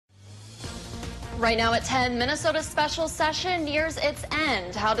Right now at 10, Minnesota's special session nears its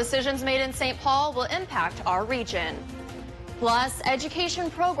end. How decisions made in St. Paul will impact our region. Plus,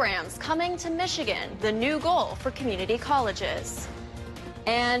 education programs coming to Michigan, the new goal for community colleges.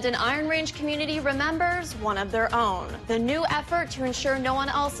 And an Iron Range community remembers one of their own, the new effort to ensure no one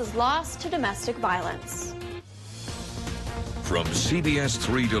else is lost to domestic violence. From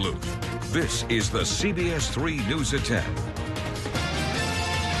CBS3 Duluth, this is the CBS3 News at 10.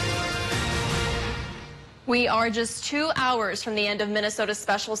 We are just 2 hours from the end of Minnesota's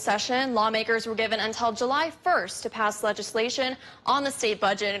special session. Lawmakers were given until July 1st to pass legislation on the state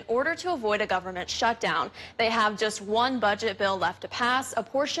budget in order to avoid a government shutdown. They have just one budget bill left to pass, a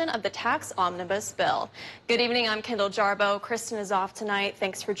portion of the tax omnibus bill. Good evening, I'm Kendall Jarbo. Kristen is off tonight.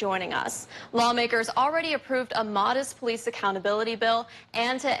 Thanks for joining us. Lawmakers already approved a modest police accountability bill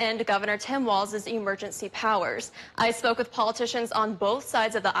and to end Governor Tim Walz's emergency powers. I spoke with politicians on both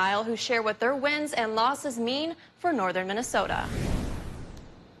sides of the aisle who share what their wins and losses mean for northern Minnesota.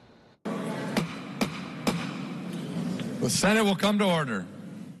 The Senate will come to order.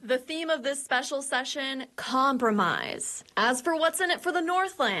 The theme of this special session, compromise. As for what's in it for the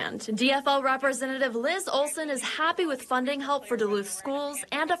Northland, DFL Representative Liz Olson is happy with funding help for Duluth schools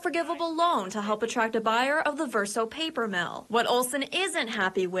and a forgivable loan to help attract a buyer of the Verso paper mill. What Olson isn't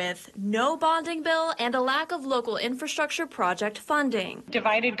happy with, no bonding bill and a lack of local infrastructure project funding.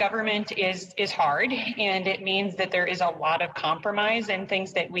 Divided government is hard, and it means that there is a lot of compromise and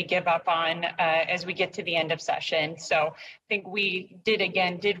things that we give up on as we get to the end of session. So I think we did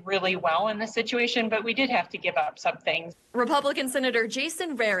really well in this situation, but we did have to give up some things. Republican Senator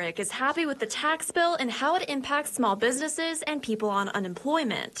Jason Rarick is happy with the tax bill and how it impacts small businesses and people on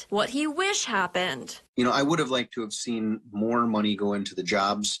unemployment. What he wish happened. You know, I would have liked to have seen more money go into the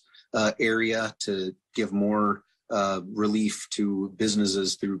jobs area to give more relief to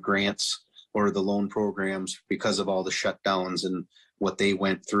businesses through grants or the loan programs because of all the shutdowns and what they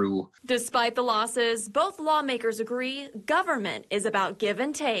went through. Despite the losses, both lawmakers agree government is about give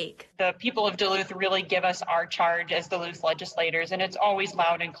and take. The people of Duluth really give us our charge as Duluth legislators, and it's always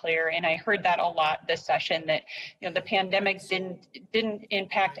loud and clear. And I heard that a lot this session, that the pandemic didn't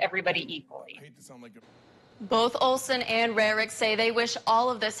impact everybody equally. Both Olson and Rarick say they wish all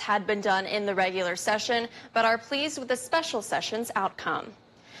of this had been done in the regular session, but are pleased with the special session's outcome.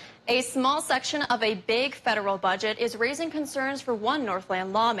 A small section of a big federal budget is raising concerns for one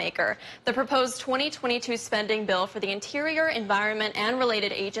Northland lawmaker. The proposed 2022 spending bill for the Interior, Environment, and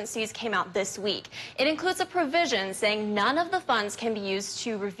related agencies came out this week. It includes a provision saying none of the funds can be used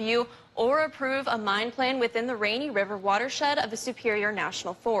to review or approve a mine plan within the Rainy River watershed of the Superior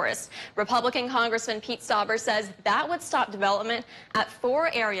National Forest. Republican Congressman Pete Stauber says that would stop development at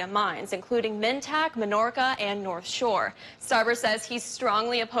 4 area mines, including Mintac, Minorca, and North Shore. Stauber says he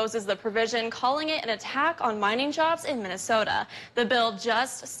strongly opposes the provision, calling it an attack on mining jobs in Minnesota. The bill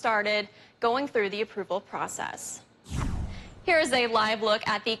just started going through the approval process. Here is a live look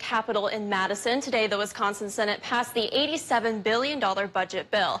at the Capitol in Madison. Today, the Wisconsin Senate passed the $87 billion budget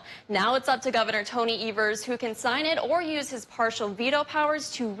bill. Now it's up to Governor Tony Evers, who can sign it or use his partial veto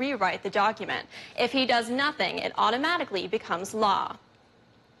powers to rewrite the document. If he does nothing, it automatically becomes law.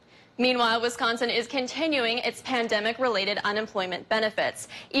 Meanwhile, Wisconsin is continuing its pandemic-related unemployment benefits.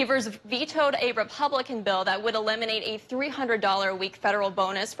 Evers vetoed a Republican bill that would eliminate a $300 a week federal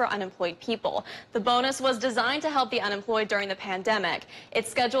bonus for unemployed people. The bonus was designed to help the unemployed during the pandemic.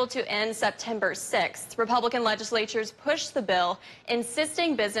 It's scheduled to end September 6th. Republican legislatures pushed the bill,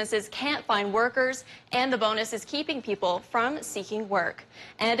 insisting businesses can't find workers, and the bonus is keeping people from seeking work.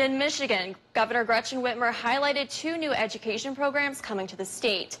 And in Michigan, Governor Gretchen Whitmer highlighted 2 new education programs coming to the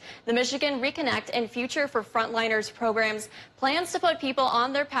state. The Michigan Reconnect and Future for Frontliners programs plans to put people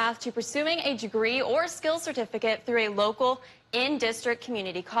on their path to pursuing a degree or skills certificate through a local in-district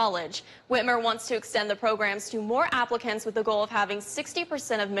community college. Whitmer wants to extend the programs to more applicants with the goal of having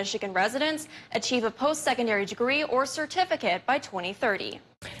 60% of Michigan residents achieve a post-secondary degree or certificate by 2030.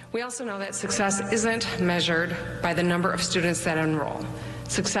 We also know that success isn't measured by the number of students that enroll.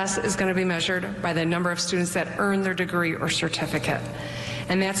 Success is going to be measured by the number of students that earn their degree or certificate.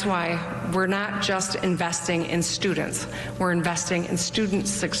 And that's why we're not just investing in students, we're investing in student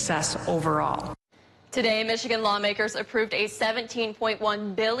success overall. Today, Michigan lawmakers approved a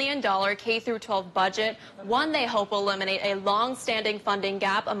 $17.1 billion K-12 budget, one they hope will eliminate a long-standing funding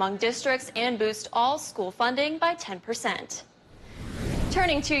gap among districts and boost all school funding by 10%.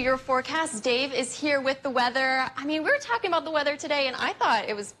 Turning to your forecast, Dave is here with the weather. I mean, we were talking about the weather today, and I thought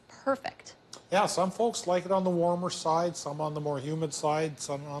it was perfect. Yeah, some folks like it on the warmer side, some on the more humid side,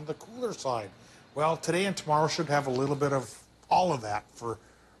 some on the cooler side. Well, today and tomorrow should have a little bit of all of that for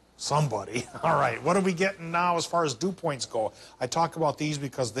Somebody. All right, what are we getting now as far as dew points go? I talk about these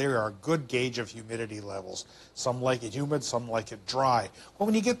because they are a good gauge of humidity levels. Some like it humid, some like it dry. Well,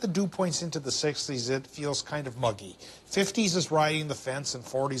 when you get the dew points into the 60s, it feels kind of muggy. 50s is riding the fence, and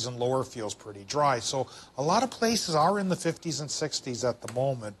 40s and lower feels pretty dry. So a lot of places are in the 50s and 60s at the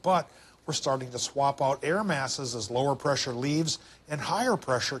moment, but we're starting to swap out air masses as lower pressure leaves and higher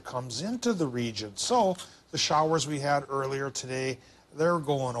pressure comes into the region. So the showers we had earlier today, they're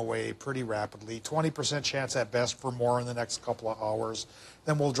going away pretty rapidly. 20% chance at best for more in the next couple of hours.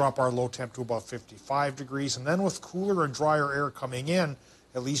 Then we'll drop our low temp to about 55 degrees. And then with cooler and drier air coming in,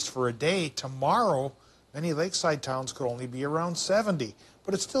 at least for a day, tomorrow, many lakeside towns could only be around 70.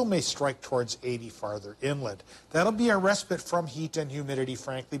 But it still may strike towards 80 farther inland. That'll be a respite from heat and humidity,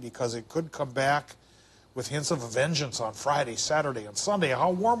 frankly, because it could come back with hints of a vengeance on Friday, Saturday, and Sunday.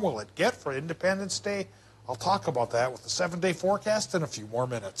 How warm will it get for Independence Day? I'll talk about that with the 7-day forecast in a few more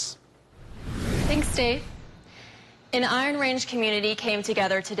minutes. Thanks, Dave. An Iron Range community came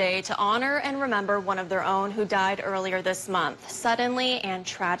together today to honor and remember one of their own who died earlier this month, suddenly and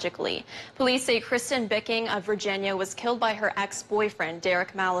tragically. Police say Kristen Bicking of Virginia was killed by her ex-boyfriend,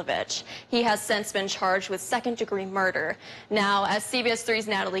 Derek Malovich. He has since been charged with second-degree murder. Now, as CBS3's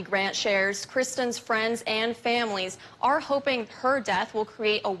Natalie Grant shares, Kristen's friends and families are hoping her death will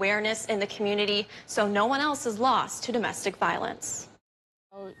create awareness in the community so no one else is lost to domestic violence.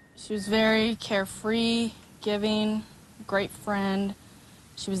 She was very carefree, giving, great friend.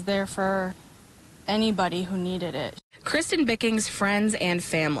 She was there for anybody who needed it. Kristen Bicking's friends and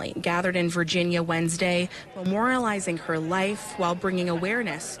family gathered in Virginia Wednesday, memorializing her life while bringing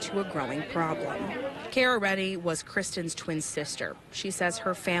awareness to a growing problem. Kara Reddy was Kristen's twin sister. She says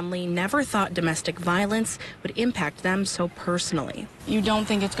her family never thought domestic violence would impact them so personally. You don't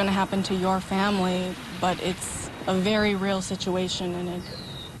think it's going to happen to your family, but it's a very real situation,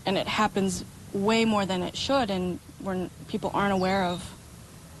 and it happens way more than it should, and when people aren't aware of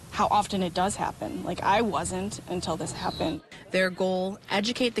how often it does happen. Like, I wasn't until this happened. Their goal,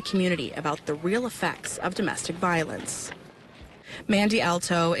 educate the community about the real effects of domestic violence. Mandy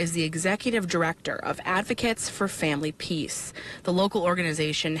Alto is the executive director of Advocates for Family Peace. The local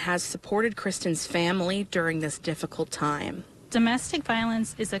organization has supported Kristen's family during this difficult time. Domestic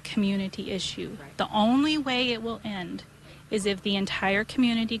violence is a community issue. The only way it will end is if the entire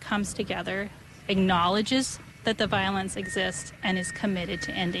community comes together, acknowledges that the violence exists, and is committed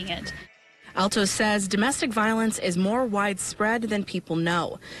to ending it. Alto says domestic violence is more widespread than people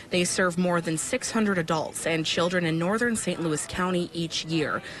know. They serve more than 600 adults and children in northern St. Louis County each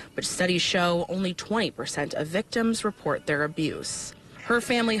year, but studies show only 20% of victims report their abuse. Her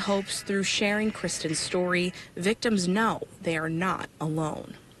family hopes through sharing Kristen's story, victims know they are not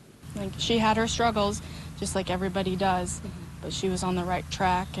alone. Like, she had her struggles, just like everybody does, but she was on the right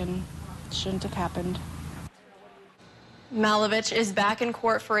track, and it shouldn't have happened. Malovich is back in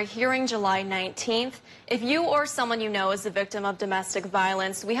court for a hearing July 19th. If you or someone you know is a victim of domestic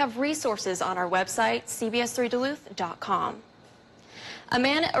violence, we have resources on our website, CBS3Duluth.com. A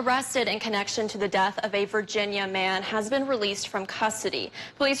man arrested in connection to the death of a Virginia man has been released from custody.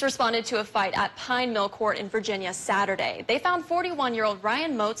 Police responded to a fight at Pine Mill Court in Virginia Saturday. They found 41-year-old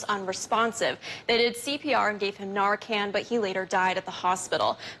Ryan Moats unresponsive. They did CPR and gave him Narcan, but he later died at the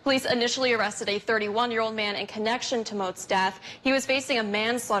hospital. Police initially arrested a 31-year-old man in connection to Moats' death. He was facing a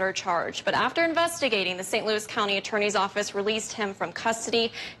manslaughter charge, but after investigating, the St. Louis County Attorney's Office released him from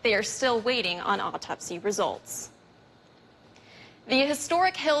custody. They are still waiting on autopsy results. The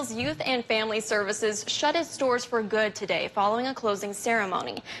Historic Hills Youth and Family Services shut its doors for good today following a closing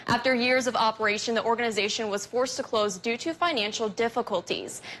ceremony. After years of operation, the organization was forced to close due to financial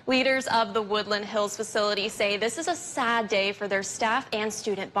difficulties. Leaders of the Woodland Hills facility say this is a sad day for their staff and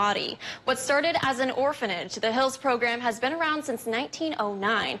student body. What started as an orphanage, the Hills program has been around since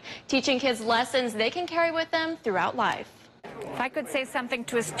 1909, teaching kids lessons they can carry with them throughout life. If I could say something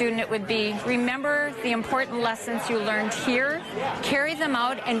to a student, it would be, remember the important lessons you learned here, carry them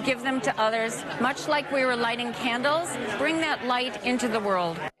out and give them to others. Much like we were lighting candles, bring that light into the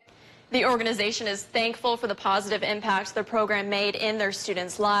world. The organization is thankful for the positive impact the program made in their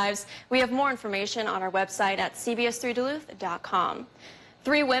students' lives. We have more information on our website at CBS3Duluth.com.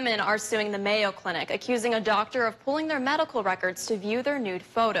 3 women are suing the Mayo Clinic, accusing a doctor of pulling their medical records to view their nude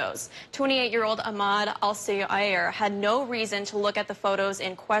photos. 28-year-old Ahmad Al-Sayer had no reason to look at the photos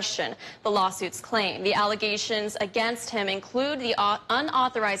in question, the lawsuits claim. The allegations against him include the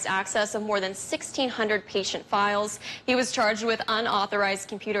unauthorized access of more than 1,600 patient files. He was charged with unauthorized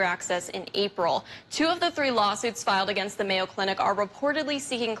computer access in April. 2 of the 3 lawsuits filed against the Mayo Clinic are reportedly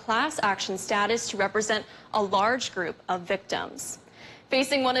seeking class action status to represent a large group of victims.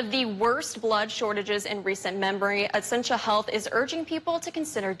 Facing one of the worst blood shortages in recent memory, Essentia Health is urging people to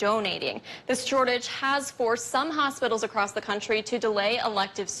consider donating. This shortage has forced some hospitals across the country to delay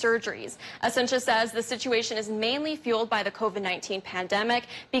elective surgeries. Essentia says the situation is mainly fueled by the COVID-19 pandemic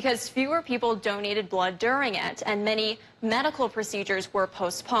because fewer people donated blood during it, and many medical procedures were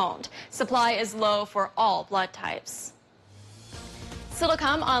postponed. Supply is low for all blood types. Still to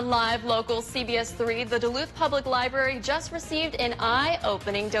come on Live Local CBS3, the Duluth Public Library just received an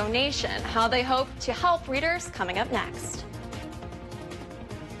eye-opening donation. How they hope to help readers coming up next.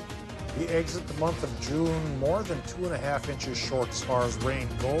 We exit the month of June more than 2.5 inches short as far as rain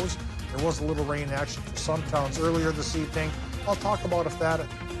goes. There was a little rain action for some towns earlier this evening. I'll talk about if that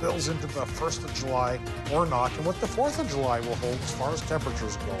builds into the 1st of July or not, and what the 4th of July will hold as far as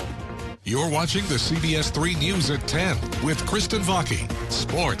temperatures go. You're watching the CBS3 News at 10 with Kristen Vaki,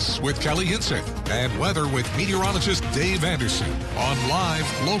 sports with Kelly Hinson, and weather with meteorologist Dave Anderson on Live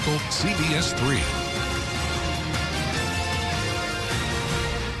Local CBS3.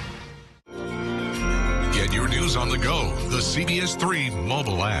 Get your news on the go, the CBS3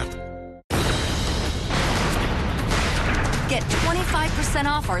 mobile app. Get 25%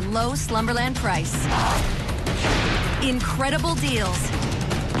 off our low Slumberland price. Incredible deals.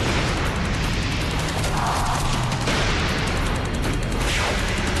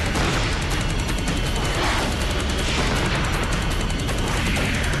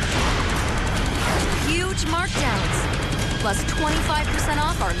 Huge markdowns. Plus 25%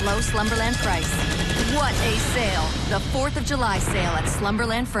 off our low Slumberland price. What a sale. The 4th of July sale at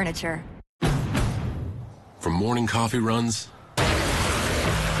Slumberland Furniture. From morning coffee runs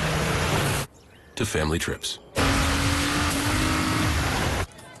to family trips,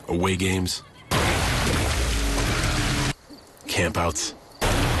 away games, campouts,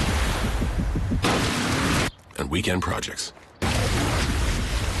 and weekend projects.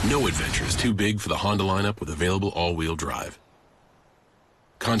 No adventure is too big for the Honda lineup with available all-wheel drive.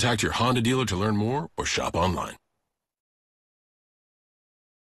 Contact your Honda dealer to learn more or shop online.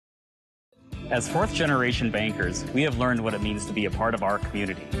 As fourth-generation bankers, we have learned what it means to be a part of our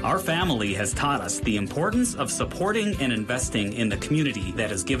community. Our family has taught us the importance of supporting and investing in the community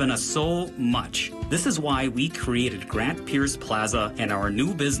that has given us so much. This is why we created Grant Pierce Plaza and our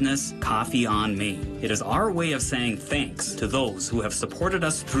new business, Coffee on Main. It is our way of saying thanks to those who have supported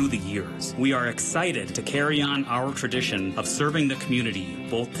us through the years. We are excited to carry on our tradition of serving the community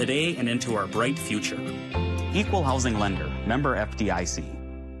both today and into our bright future. Equal Housing Lender, member FDIC.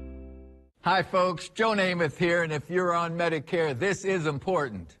 Hi folks, Joe Namath here, and if you're on Medicare, this is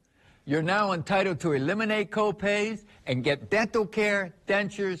important. You're now entitled to eliminate co-pays and get dental care,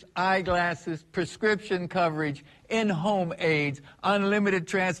 dentures, eyeglasses, prescription coverage, in-home aids, unlimited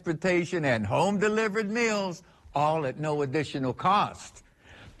transportation, and home-delivered meals, all at no additional cost.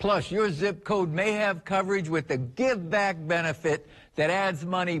 Plus, your zip code may have coverage with the Give Back benefit that adds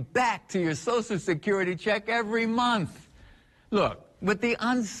money back to your Social Security check every month. Look, with the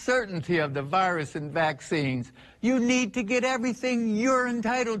uncertainty of the virus and vaccines, you need to get everything you're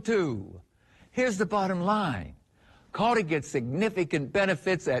entitled to. Here's the bottom line. Call to get significant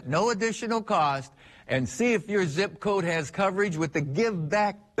benefits at no additional cost and see if your zip code has coverage with the Give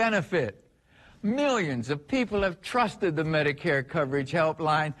Back benefit. Millions of people have trusted the Medicare Coverage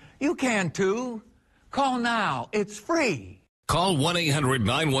Helpline. You can too. Call now. It's free. Call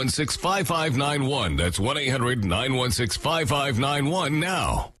 1-800-916-5591. That's 1-800-916-5591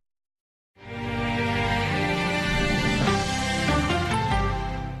 now.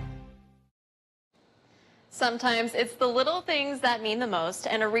 Sometimes it's the little things that mean the most,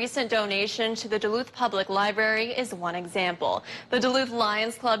 and a recent donation to the Duluth Public Library is one example. The Duluth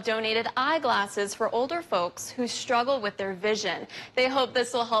Lions Club donated eyeglasses for older folks who struggle with their vision. They hope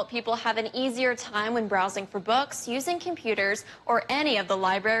this will help people have an easier time when browsing for books, using computers, or any of the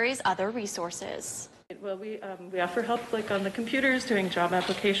library's other resources. Well, we offer help like on the computers doing job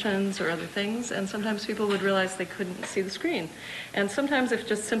applications or other things, and sometimes people would realize they couldn't see the screen. And sometimes if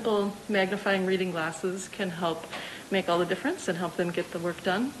just simple magnifying reading glasses can help make all the difference and help them get the work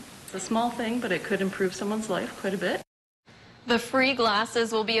done. It's a small thing, but it could improve someone's life quite a bit. The free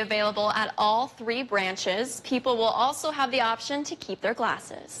glasses will be available at all 3 branches. People will also have the option to keep their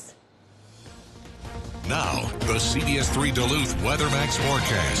glasses. Now, the CBS3 Duluth Weather Max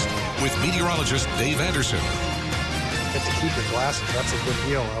forecast with meteorologist Dave Anderson. Get to keep your glasses, that's a good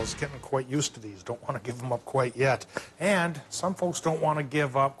deal. I was getting quite used to these. Don't want to give them up quite yet. And some folks don't want to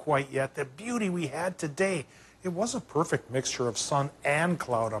give up quite yet the beauty we had today. It was a perfect mixture of sun and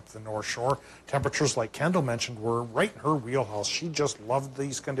cloud up the North Shore. Temperatures, like Kendall mentioned, were right in her wheelhouse. She just loved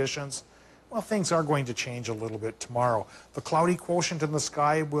these conditions. well, things are going to change a little bit tomorrow. The cloudy quotient in the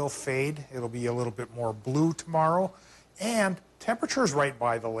sky will fade. It'll be a little bit more blue tomorrow. And temperatures right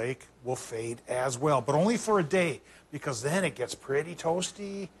by the lake will fade as well, but only for a day, because then it gets pretty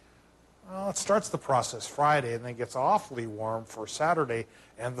toasty. Well, it starts the process Friday and then gets awfully warm for Saturday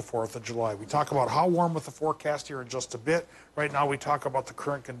and the 4th of July. We talk about how warm with the forecast here in just a bit. Right now we talk about the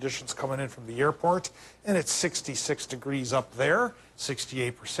current conditions coming in from the airport, and it's 66 degrees up there.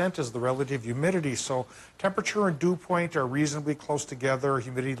 68% is the relative humidity, so temperature and dew point are reasonably close together.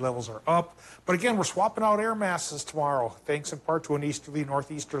 Humidity levels are up. But again, we're swapping out air masses tomorrow, thanks in part to an easterly,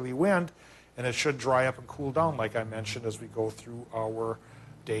 northeasterly wind, and it should dry up and cool down, like I mentioned, as we go through our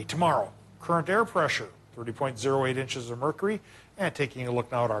day tomorrow. Current air pressure, 30.08 inches of mercury. And taking a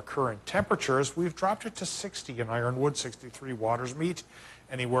look now at our current temperatures, we've dropped it to 60 in Ironwood, 63 Watersmeet,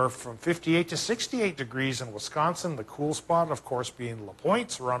 anywhere from 58 to 68 degrees in Wisconsin. The cool spot, of course, being La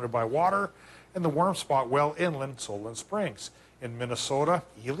Pointe, surrounded by water, and the warm spot well inland, Solon Springs. In Minnesota,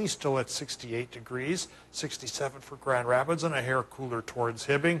 Ely still at 68 degrees, 67 for Grand Rapids, and a hair cooler towards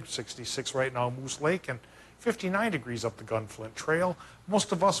Hibbing, 66 right now, Moose Lake, and 59 degrees up the Gunflint Trail.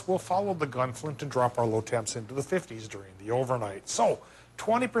 Most of us will follow the Gunflint and drop our low temps into the 50s during the overnight. So,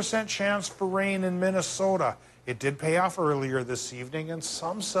 20% chance for rain in Minnesota. It did pay off earlier this evening, and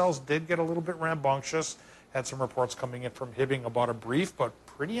some cells did get a little bit rambunctious. Had some reports coming in from Hibbing about a brief but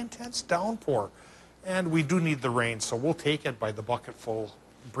pretty intense downpour. And we do need the rain, so we'll take it by the bucketful,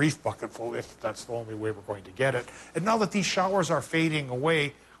 brief bucketful, if that's the only way we're going to get it. And now that these showers are fading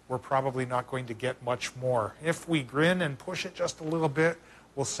away, we're probably not going to get much more. If we grin and push it just a little bit,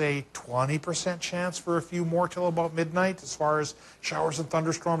 we'll say 20% chance for a few more till about midnight as far as showers and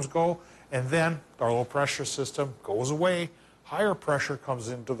thunderstorms go. And then our low pressure system goes away. Higher pressure comes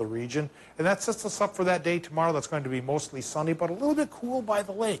into the region. And that sets us up for that day tomorrow that's going to be mostly sunny, but a little bit cool by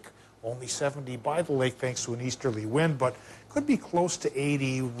the lake. Only 70 by the lake thanks to an easterly wind, but could be close to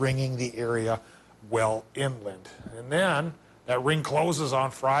 80 ringing the area well inland. And then that ring closes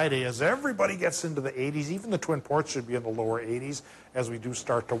on Friday as everybody gets into the 80s. Even the Twin Ports should be in the lower 80s as we do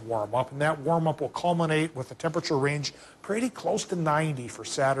start to warm up. And that warm up will culminate with a temperature range pretty close to 90 for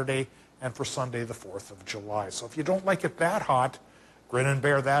Saturday and for Sunday, the 4th of July. So if you don't like it that hot, grin and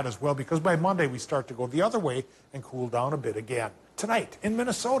bear that as well, because by Monday we start to go the other way and cool down a bit again. Tonight in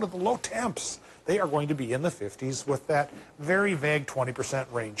Minnesota, the low temps, they are going to be in the 50s with that very vague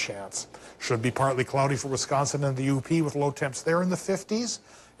 20% rain chance. Should be partly cloudy for Wisconsin and the UP with low temps there in the 50s.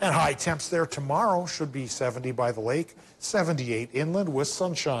 And high temps there tomorrow should be 70 by the lake, 78 inland with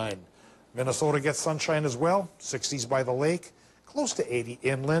sunshine. Minnesota gets sunshine as well, 60s by the lake, close to 80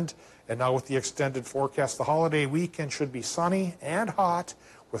 inland. And now with the extended forecast, the holiday weekend should be sunny and hot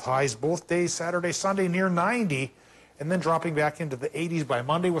with highs both days, Saturday, Sunday, near 90. And then dropping back into the 80s by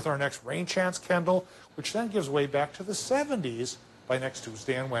Monday with our next rain chance, Kendall, which then gives way back to the 70s by next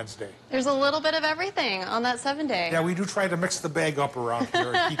Tuesday and Wednesday. There's a little bit of everything on that 7-day. Yeah, we do try to mix the bag up around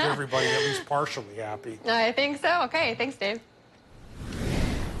here and keep everybody at least partially happy. I think so. Okay, thanks, Dave.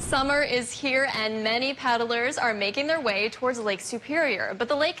 Summer is here and many paddlers are making their way towards Lake Superior, but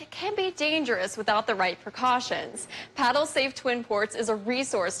the lake can be dangerous without the right precautions. Paddle Safe Twin Ports is a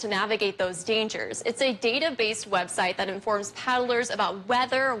resource to navigate those dangers. It's a data-based website that informs paddlers about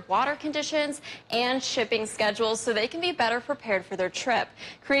weather, water conditions, and shipping schedules so they can be better prepared for their trip.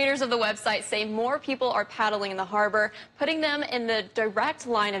 Creators of the website say more people are paddling in the harbor, putting them in the direct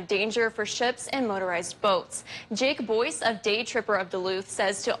line of danger for ships and motorized boats. Jake Boyce of Day Tripper of Duluth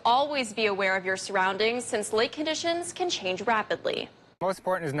says to always be aware of your surroundings since lake conditions can change rapidly. Most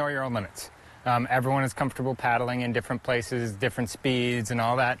important is know your own limits. Everyone is comfortable paddling in different places, different speeds and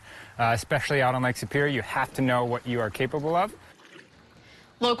all that, especially out on Lake Superior. You have to know what you are capable of.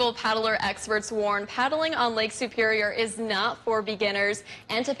 Local paddler experts warn paddling on Lake Superior is not for beginners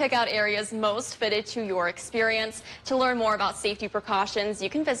and to pick out areas most fitted to your experience. To learn more about safety precautions, you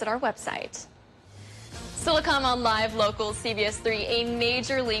can visit our website. Still to come on Live Local CBS3, a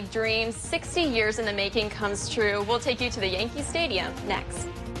Major League dream 60 years in the making comes true. We'll take you to the Yankee Stadium next.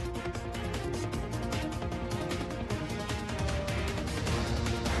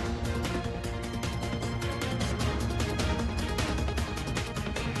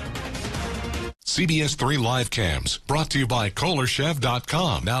 CBS3 Live Cams, brought to you by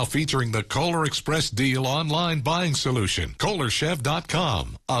KohlerChef.com, now featuring the Kohler Express Deal online buying solution.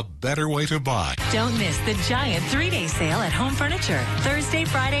 KohlerChef.com, a better way to buy. Don't miss the giant 3-day sale at Home Furniture. Thursday,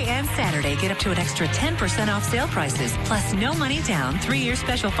 Friday, and Saturday, get up to an extra 10% off sale prices, plus no money down, 3-year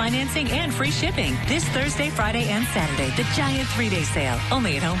special financing, and free shipping. This Thursday, Friday, and Saturday, the giant 3-day sale,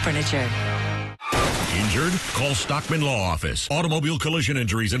 only at Home Furniture. Injured? Call Stockman Law Office. Automobile collision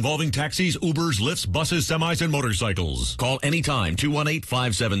injuries involving taxis, Ubers, Lyfts, buses, semis, and motorcycles. Call anytime,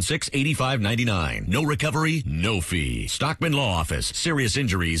 218-576-8599. No recovery, no fee. Stockman Law Office. Serious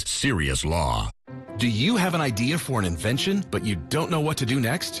injuries, serious law. Do you have an idea for an invention, but you don't know what to do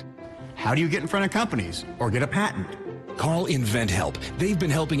next? How do you get in front of companies or get a patent? Call InventHelp. They've been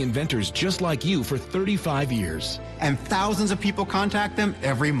helping inventors just like you for 35 years. And thousands of people contact them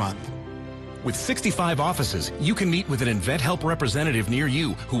every month. With 65 offices, you can meet with an InventHelp representative near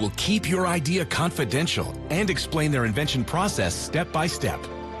you who will keep your idea confidential and explain their invention process step by step.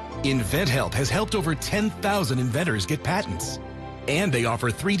 InventHelp has helped over 10,000 inventors get patents. And they offer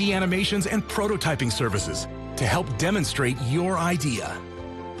 3D animations and prototyping services to help demonstrate your idea.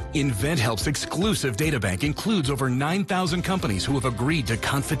 InventHelp's exclusive databank includes over 9,000 companies who have agreed to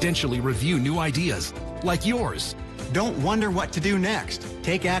confidentially review new ideas, like yours. Don't wonder what to do next.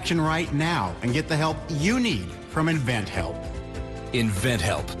 Take action right now and get the help you need from InventHelp.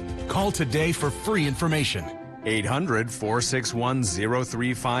 InventHelp. Call today for free information.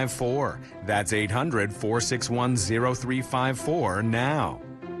 800-461-0354. That's 800-461-0354 now.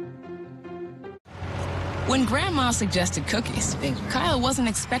 When Grandma suggested cookies, Kyle wasn't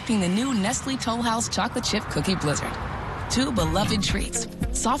expecting the new Nestle Toll House Chocolate Chip Cookie Blizzard. Two beloved treats,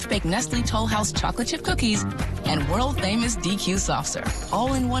 soft-baked Nestle Toll House Chocolate Chip Cookies and world-famous DQ Soft Serve,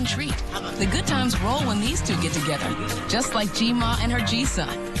 all in one treat. The good times roll when these two get together, just like G-Ma and her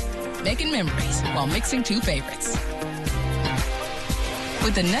G-Son, making memories while mixing two favorites.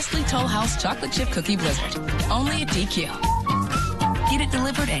 With the Nestle Toll House Chocolate Chip Cookie Blizzard, only at DQ. Get it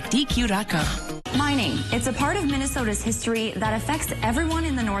delivered at DQ.com. Mining. It's a part of Minnesota's history that affects everyone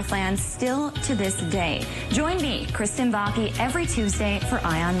in the Northland still to this day. Join me, Kristen Vaki, every Tuesday for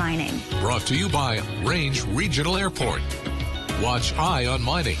Eye on Mining. Brought to you by Range Regional Airport. Watch Eye on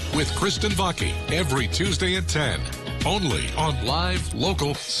Mining with Kristen Vaki every Tuesday at 10. Only on live,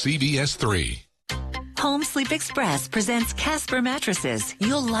 local CBS 3. Home Sleep Express presents Casper mattresses.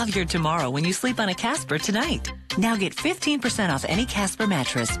 You'll love your tomorrow when you sleep on a Casper tonight. Now get 15% off any Casper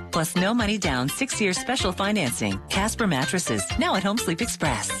mattress, plus no money down, 6-year special financing. Casper mattresses, now at Home Sleep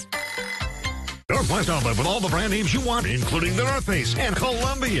Express. Northwest Outlet with all the brand names you want, including the North Face and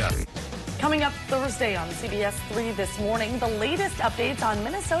Columbia. Coming up Thursday on CBS 3 this morning, the latest updates on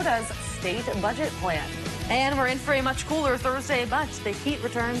Minnesota's state budget plan. And we're in for a much cooler Thursday, but the heat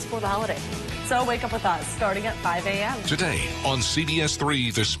returns for the holiday. So wake up with us starting at 5 a.m. Today on CBS 3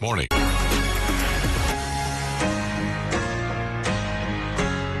 this morning.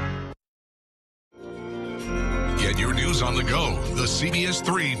 Get your news on the go. The CBS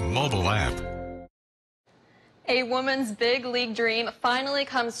 3 mobile app. A woman's big league dream finally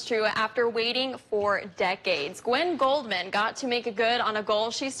comes true after waiting for decades. Gwen Goldman got to make good on a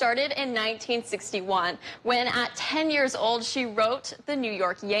goal she started in 1961 when at 10 years old she wrote the New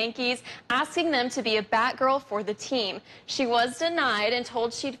York Yankees asking them to be a Batgirl for the team. She was denied and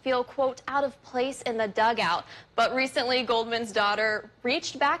told she'd feel, quote, out of place in the dugout. But recently, Goldman's daughter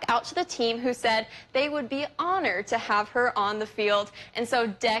reached back out to the team who said they would be honored to have her on the field. And so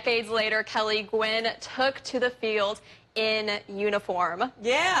decades later, Kelly, Gwen took to the field in uniform.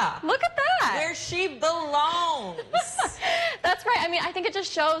 Yeah. Look at that. Where she belongs. That's right. I mean, I think it just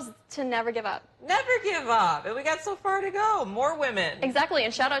shows to never give up. Never give up. And we got so far to go. More women. Exactly.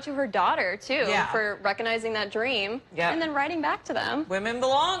 And shout out to her daughter, too, Yeah. for recognizing that dream and then writing back to them. Women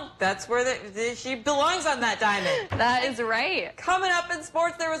belong. That's where she belongs on that diamond. That is right. Coming up in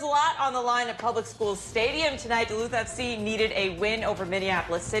sports, there was a lot on the line at Public Schools Stadium tonight. Duluth FC needed a win over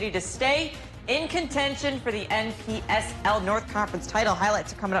Minneapolis City to stay in contention for the NPSL North Conference title.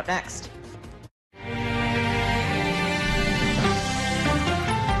 Highlights are coming up next.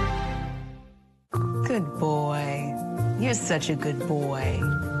 Good boy. You're such a good boy.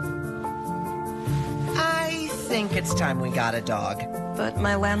 I think it's time we got a dog. But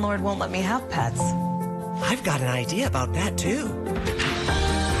my landlord won't let me have pets. I've got an idea about that, too.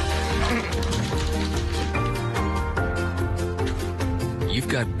 You've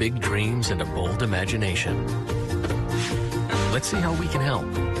got big dreams and a bold imagination. Let's see how we can help.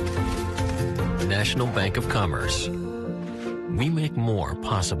 National Bank of Commerce. We make more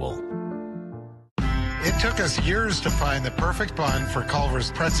possible. It took us years to find the perfect bun for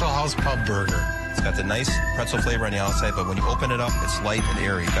Culver's Pretzel House Pub Burger. It's got the nice pretzel flavor on the outside, but when you open it up, it's light and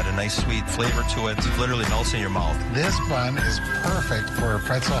airy. It's got a nice sweet flavor to it. It literally melts in your mouth. This bun is perfect for a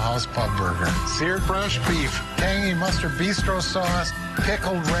Pretzel House Pub Burger. Seared fresh beef, tangy mustard bistro sauce,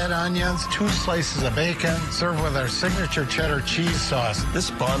 pickled red onions, 2 slices of bacon, served with our signature cheddar cheese sauce. This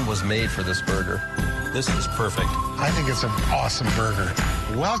bun was made for this burger. This is perfect. I think it's an awesome burger.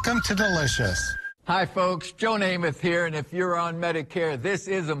 Welcome to Delicious. Hi, folks. Joe Namath here, and if you're on Medicare, this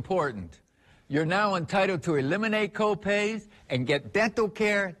is important. You're now entitled to eliminate copays and get dental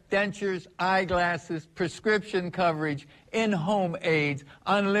care, dentures, eyeglasses, prescription coverage, in-home aids,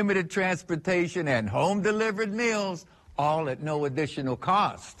 unlimited transportation, and home-delivered meals, all at no additional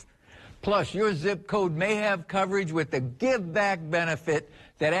cost. Plus, your zip code may have coverage with the Give Back benefit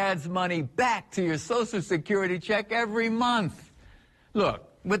that adds money back to your Social Security check every month. Look,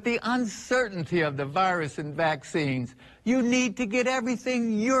 with the uncertainty of the virus and vaccines, you need to get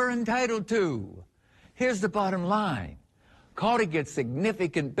everything you're entitled to. Here's the bottom line. Call to get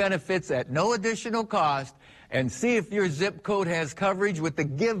significant benefits at no additional cost and see if your zip code has coverage with the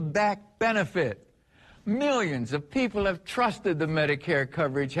Give Back benefit. Millions of people have trusted the Medicare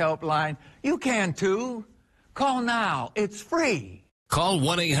Coverage Helpline. You can too. Call now. It's free. Call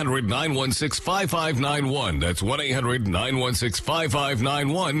 1-800-916-5591. That's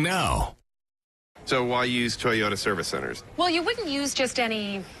 1-800-916-5591 now. So why use Toyota Service Centers? Well, you wouldn't use just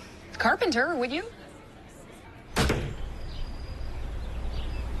any carpenter, would you?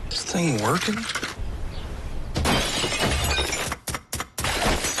 This thing working?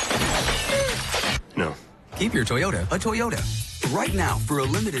 No. Keep your Toyota a Toyota. Right now, for a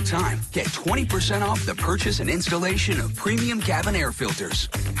limited time, get 20% off the purchase and installation of premium cabin air filters.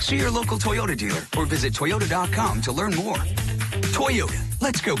 See your local Toyota dealer or visit Toyota.com to learn more. Toyota,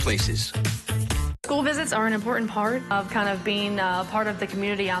 let's go places. School visits are an important part of kind of being part of the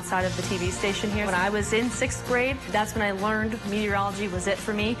community outside of the TV station here. When I was in 6th grade, that's when I learned meteorology was it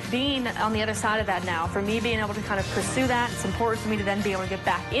for me. Being on the other side of that now, for me being able to kind of pursue that, it's important for me to then be able to get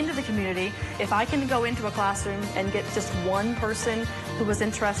back into the community. If I can go into a classroom and get just one person who was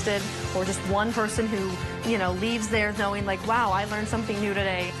interested or just one person who, you know, leaves there knowing like, wow, I learned something new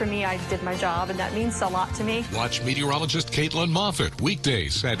today. For me, I did my job, and that means a lot to me. Watch meteorologist Caitlin Moffett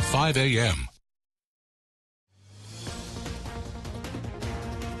weekdays at 5 a.m.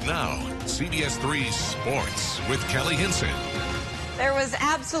 Now, CBS3 Sports with Kelly Hinson. There was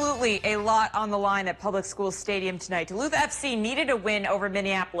absolutely a lot on the line at Public Schools Stadium tonight. Duluth FC needed a win over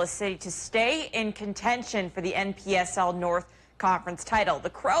Minneapolis City to stay in contention for the NPSL North Conference title.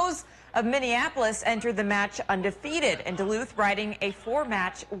 The Crows of Minneapolis entered the match undefeated, and Duluth riding a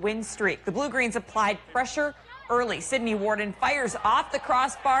 4-match win streak. The Blue-Greens applied pressure early. Sydney Warden fires off the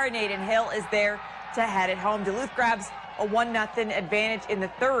crossbar, and Aiden Hill is there to head it home. Duluth grabs a 1-0 advantage in the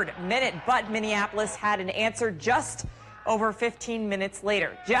 3rd minute, but Minneapolis had an answer just over 15 minutes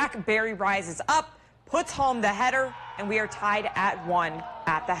later. Jack Berry rises up, puts home the header, and we are tied at 1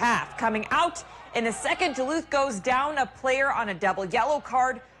 at the half. Coming out in the second, Duluth goes down a player on a double yellow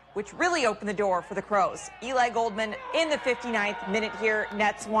card, which really opened the door for the Crows. Eli Goldman in the 59th minute here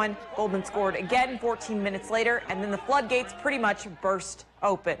nets one. Goldman scored again 14 minutes later, and then the floodgates pretty much burst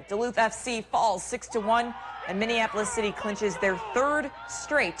open. Duluth FC falls 6-1, and Minneapolis City clinches their 3rd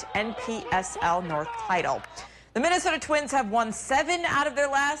straight NPSL North title. The Minnesota Twins have won 7 out of their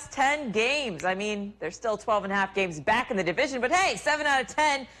last 10 games. I mean, they're still 12.5 games back in the division, but hey, 7 out of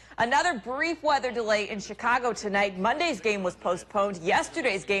 10. Another brief weather delay in Chicago tonight. Monday's game was postponed.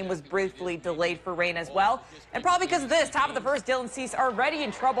 Yesterday's game was briefly delayed for rain as well. And probably because of this, top of the first, Dylan Cease already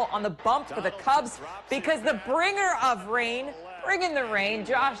in trouble on the bump for the Cubs because the bringer of rain, bringing the rain,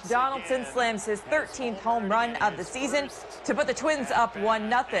 Josh Donaldson slams his 13th home run of the season to put the Twins up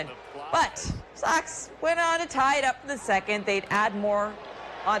 1-0. But Sox went on to tie it up in the second. They'd add more,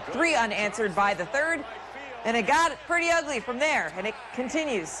 3 unanswered by the 3rd. And it got pretty ugly from there, and it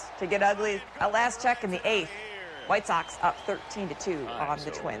continues to get ugly. At last check in the 8th, White Sox up 13-2 on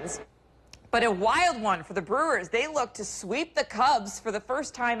the Twins. But a wild one for the Brewers. They look to sweep the Cubs for the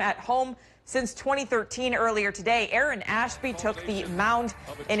first time at home since 2013 earlier today. Aaron Ashby took the mound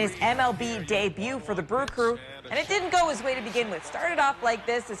in his MLB debut for the Brew Crew, and it didn't go his way to begin with. Started off like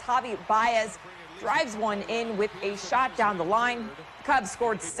this as Javi Baez drives one in with a shot down the line. Cubs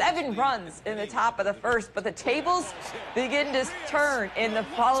scored 7 runs in the top of the first, but the tables begin to turn in the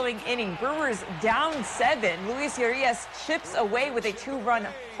following inning. Brewers down 7. Luis Urias chips away with a 2-run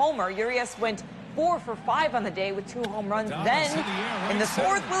homer. Urias went 4 for 5 on the day with 2 home runs. Then, in the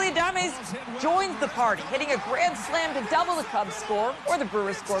 4th, Willie Adames joins the party, hitting a grand slam to double the Cubs score, or the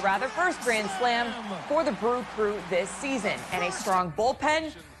Brewers score rather. First grand slam for the Brew Crew this season. And a strong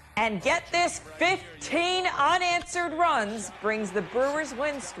bullpen. And get this, 15 unanswered runs brings the Brewers'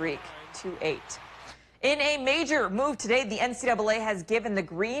 win streak to 8. In a major move today, the NCAA has given the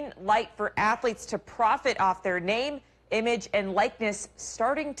green light for athletes to profit off their name, image, and likeness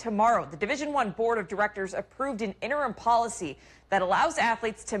starting tomorrow. The Division I Board of Directors approved an interim policy that allows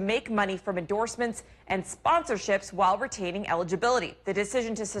athletes to make money from endorsements and sponsorships while retaining eligibility. The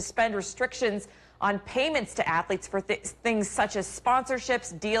decision to suspend restrictions on payments to athletes for things such as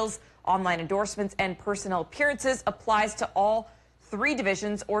sponsorships, deals, online endorsements, and personnel appearances applies to all 3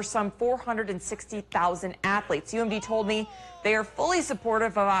 divisions, or some 460,000 athletes. UMD told me they are fully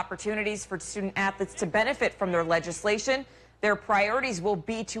supportive of opportunities for student athletes to benefit from their legislation. Their priorities will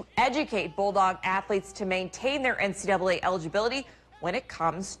be to educate Bulldog athletes to maintain their NCAA eligibility when it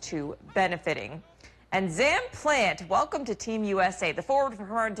comes to benefiting. And Zam Plant, welcome to Team USA. The forward from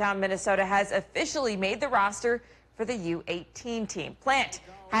Hermantown, Minnesota, has officially made the roster for the U18 team. Plant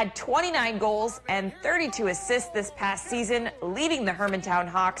had 29 goals and 32 assists this past season, leading the Hermantown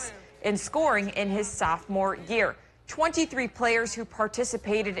Hawks in scoring in his sophomore year. 23 players who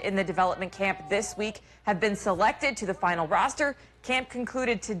participated in the development camp this week have been selected to the final roster. Camp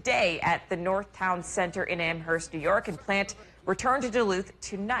concluded today at the Northtown Center in Amherst, New York, and Plant returned to Duluth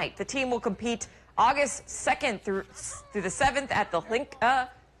tonight. The team will compete August 2nd through the 7th at the Hlinka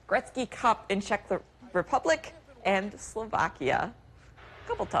Gretzky Cup in Czech Republic and Slovakia.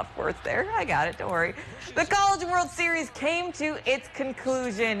 Couple tough words there. I got it. Don't worry. The College World Series came to its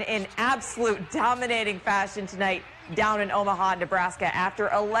conclusion in absolute dominating fashion tonight down in Omaha, Nebraska. After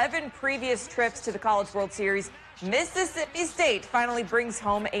 11 previous trips to the College World Series, Mississippi State finally brings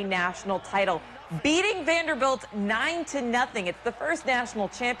home a national title, beating Vanderbilt 9-0. It's the first national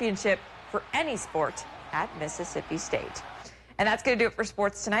championship for any sport at Mississippi State. And that's going to do it for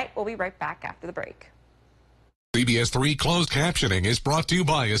sports tonight. We'll be right back after the break. CBS3 closed captioning is brought to you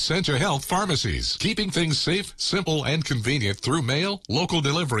by Essentia Health Pharmacies, keeping things safe, simple, and convenient through mail, local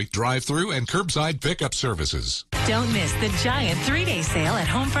delivery, drive-through, and curbside pickup services. Don't miss the giant 3-day sale at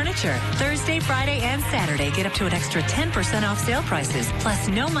Home Furniture. Thursday, Friday, and Saturday get up to an extra 10% off sale prices, plus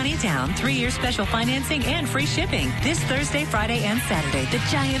no money down, 3-year special financing, and free shipping. This Thursday, Friday, and Saturday, the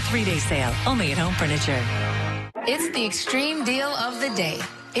giant 3-day sale, only at Home Furniture. It's the extreme deal of the day.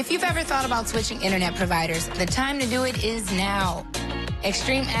 If you've ever thought about switching internet providers, the time to do it is now.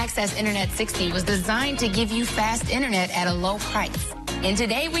 Extreme Access Internet 60 was designed to give you fast internet at a low price. And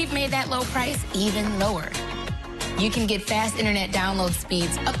today we've made that low price even lower. You can get fast internet download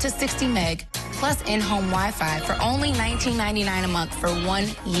speeds up to 60 meg, plus in-home Wi-Fi for only $19.99 a month for 1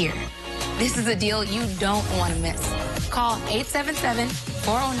 year. This is a deal you don't want to miss. Call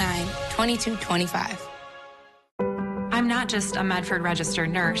 877-409-2225. I'm not just a Medford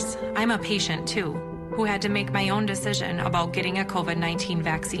registered nurse. I'm a patient too, who had to make my own decision about getting a COVID-19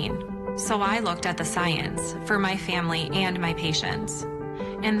 vaccine. So I looked at the science for my family and my patients.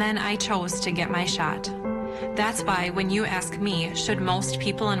 And then I chose to get my shot. That's why when you ask me, should most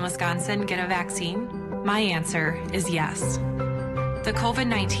people in Wisconsin get a vaccine? My answer is yes. The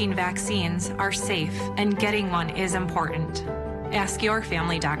COVID-19 vaccines are safe and getting one is important. Ask your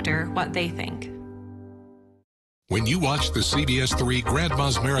family doctor what they think. When you watched the CBS3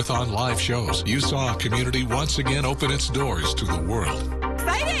 Grandma's Marathon live shows, you saw a community once again open its doors to the world.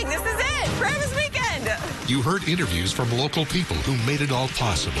 Exciting! This is it! Grandma's weekend! You heard interviews from local people who made it all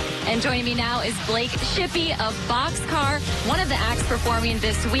possible. And joining me now is Blake Shippey of Boxcar, one of the acts performing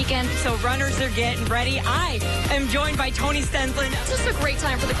this weekend. So runners are getting ready. I am joined by Tony Stenslin. It's just a great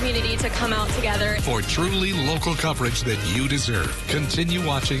time for the community to come out together. For truly local coverage that you deserve, continue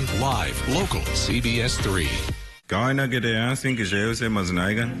watching live, local CBS3. Gaina Gideasin, Gijose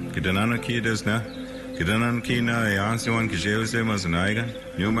Maznaigan, Gidanana Kidesna, Gidanan Kina, Yansuan, Gijose Maznaigan,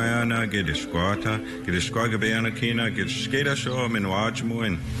 Numayana, Gidishquata, Gidishquagabeana Kina, Gidskeda Show,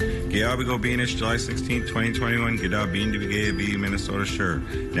 Minwajmuin, Giabigo Beanish, July 16, 2021, Gidabin B, Minnesota Sure.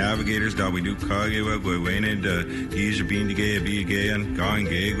 Navigators, Dawidu Kagewa, Gwene, Gija Bean Gay, B Gayan, Going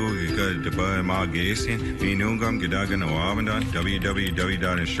Gago, Giga, Ma Gasian, Minungam, Gidagan, Oabandan,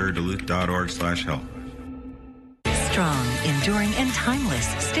 www.insureduluth.org/help. Strong, enduring, and timeless.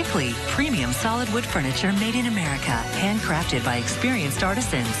 Stickley, premium solid wood furniture made in America, handcrafted by experienced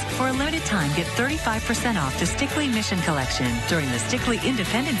artisans. For a limited time, get 35% off the Stickley Mission Collection during the Stickley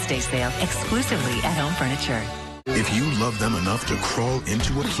Independence Day sale, exclusively at Home Furniture. If you love them enough to crawl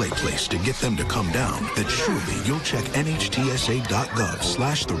into a play place to get them to come down, then surely you'll check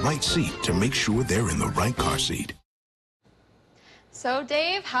nhtsa.gov/the right seat to make sure they're in the right car seat. So,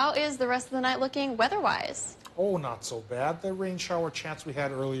 Dave, how is the rest of the night looking weather-wise? Oh, not so bad. The rain shower chance we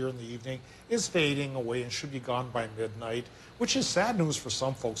had earlier in the evening is fading away and should be gone by midnight, which is sad news for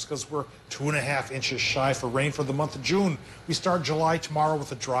some folks because we're 2.5 inches shy for rain for the month of June. We start July tomorrow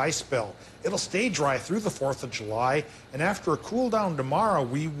with a dry spell. It'll stay dry through the 4th of July, and after a cool down tomorrow,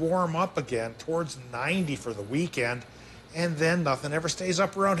 we warm up again towards 90 for the weekend. And then nothing ever stays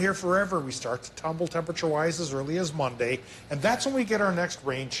up around here forever. We start to tumble temperature-wise as early as Monday, and that's when we get our next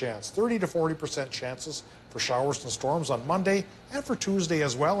rain chance. 30 to 40% chances for showers and storms on Monday and for Tuesday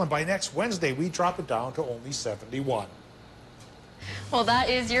as well. And by next Wednesday, we drop it down to only 71. Well, that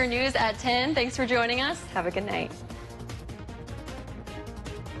is your news at 10. Thanks for joining us. Have a good night.